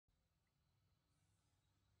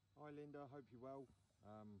Linda, hope you're well.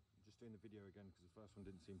 Just doing the video again because the first one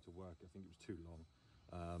didn't seem to work. I think it was too long.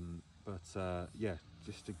 Yeah,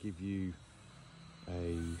 just to give you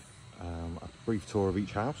a brief tour of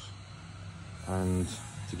each house and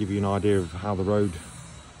to give you an idea of how the road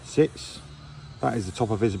sits. That is the top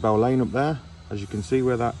of Isabel Lane up there. As you can see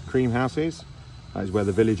where that cream house is, that is where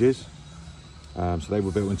the village is. So they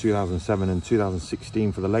were built in 2007 and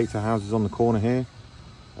 2016 for the later houses on the corner here.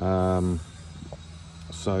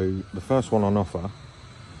 So the first one on offer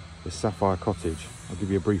is Sapphire Cottage. I'll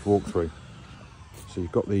give you a brief walkthrough. So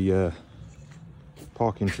you've got the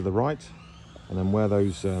parking to the right, and then where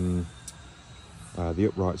those the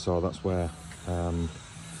uprights are, that's where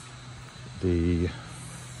the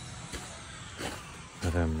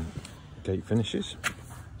gate finishes.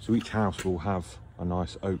 So each house will have a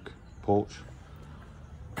nice oak porch,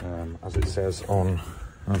 as it says on,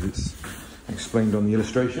 as it's explained on the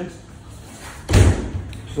illustration.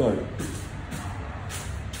 So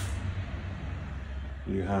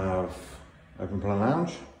you have open plan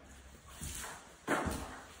lounge,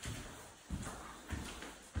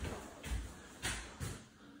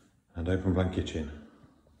 and open plan kitchen.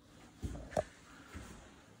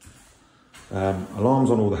 Alarms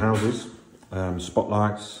on all the houses,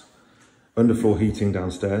 spotlights, underfloor heating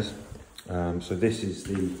downstairs. So this is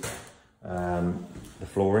the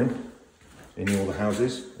flooring in all the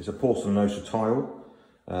houses. It's a porcelainosa tile,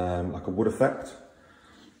 like a wood effect.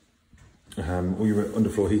 All your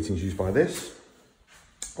underfloor heating is used by this.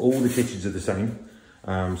 All the kitchens are the same.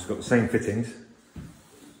 So it's got the same fittings.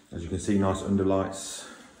 As you can see, nice underlights,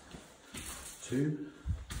 tube,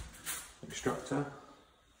 extractor,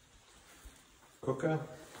 cooker,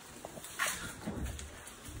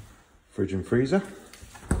 fridge and freezer.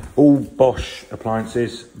 All Bosch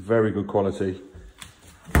appliances, very good quality.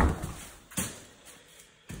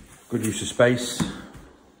 Good use of space.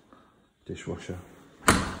 Dishwasher,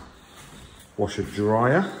 washer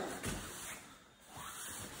dryer.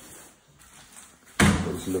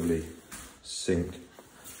 Got this lovely sink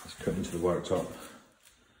that's cut into the worktop.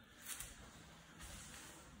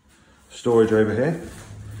 Storage over here,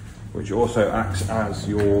 which also acts as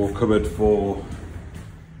your cupboard for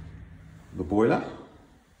the boiler.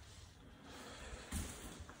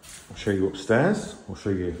 I'll show you upstairs. I'll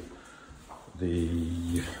show you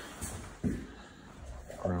the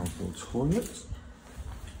ground floor toilet.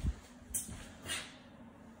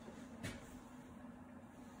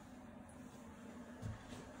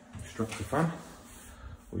 Extractor fan.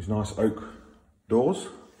 All these nice oak doors.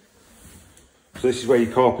 So this is where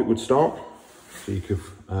your carpet would start. So you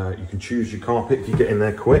can choose your carpet if you get in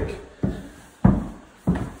there quick.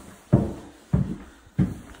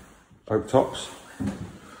 Oak tops.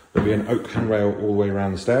 There'll be an oak handrail all the way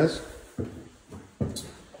around the stairs.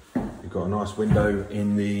 You've got a nice window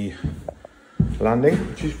in the landing,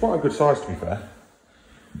 which is quite a good size to be fair.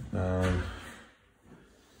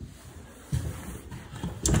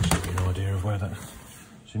 Just give you an idea of where that.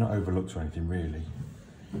 So you're not overlooked or anything really.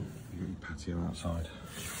 You've got your patio outside.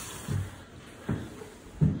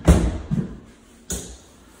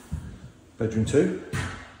 Bedroom 2.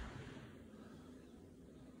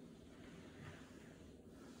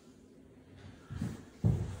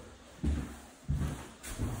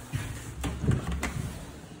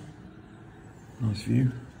 Nice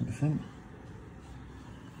view at the front.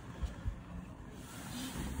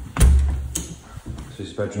 So this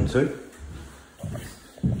is bedroom 2.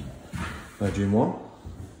 Bedroom 1. Got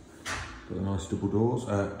the nice double doors,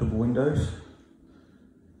 double windows.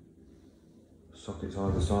 Sockets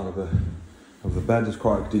either side of the bed. There's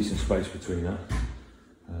quite a decent space between that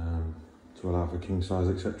to allow for king size,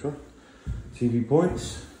 etc. TV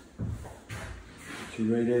points.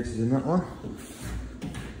 2 radiators in that one.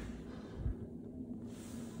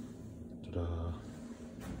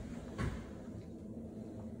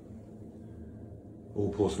 All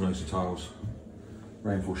porcelainosa tiles,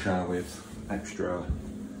 rainfall shower with extra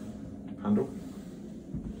handle.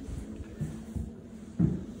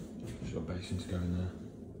 Just got a basin to go in there.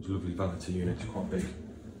 It's a lovely vanity unit, it's quite big.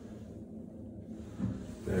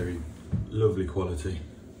 Very lovely quality.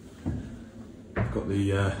 Got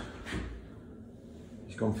the,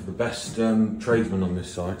 he's gone for the best tradesman on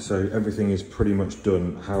this site, so everything is pretty much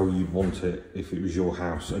done how you'd want it if it was your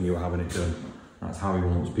house and you were having it done. That's how he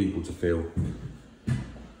wants people to feel.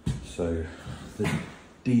 So the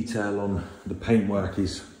detail on the paintwork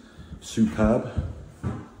is superb.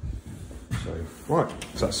 So right,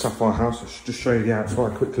 so that's Sapphire House. I'll just show you the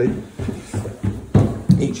outside quickly.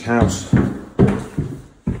 Each house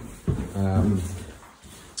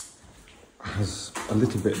has a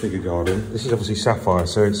little bit bigger garden. This is obviously Sapphire,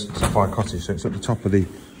 so it's Sapphire Cottage, so it's at the top of the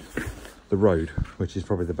the road, which is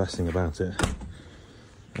probably the best thing about it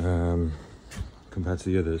compared to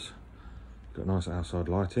the others. Got nice outside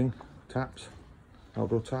lighting, taps,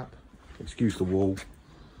 outdoor tap. Excuse the wall,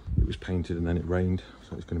 it was painted and then it rained,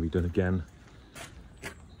 so it's going to be done again.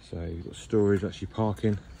 So you've got storage, actually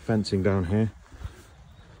parking, fencing down here.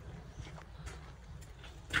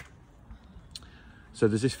 So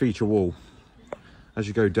there's this feature wall. As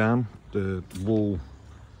you go down, the wall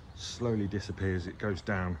slowly disappears, it goes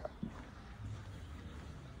down.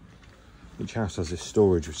 Each house has this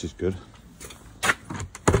storage, which is good.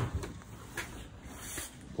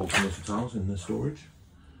 Porcelain tiles in the storage.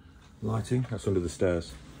 Lighting, that's under the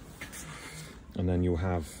stairs. And then you'll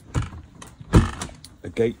have a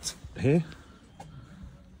gate here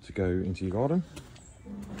to go into your garden,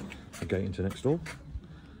 a gate into next door,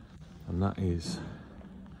 and that is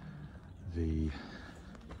the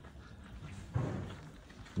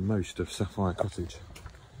most of Sapphire Cottage.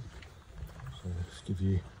 So let's give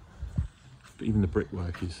you, but even the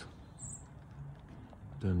brickwork is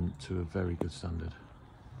done to a very good standard.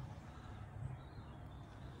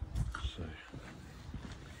 So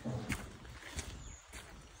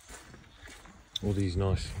all these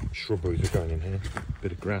nice shrubberies are going in here,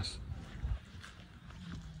 bit of grass.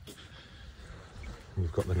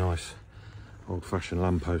 We've got the nice old-fashioned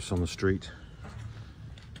lampposts on the street.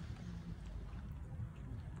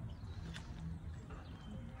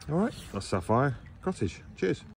 All right, that's Sapphire Cottage. Cheers.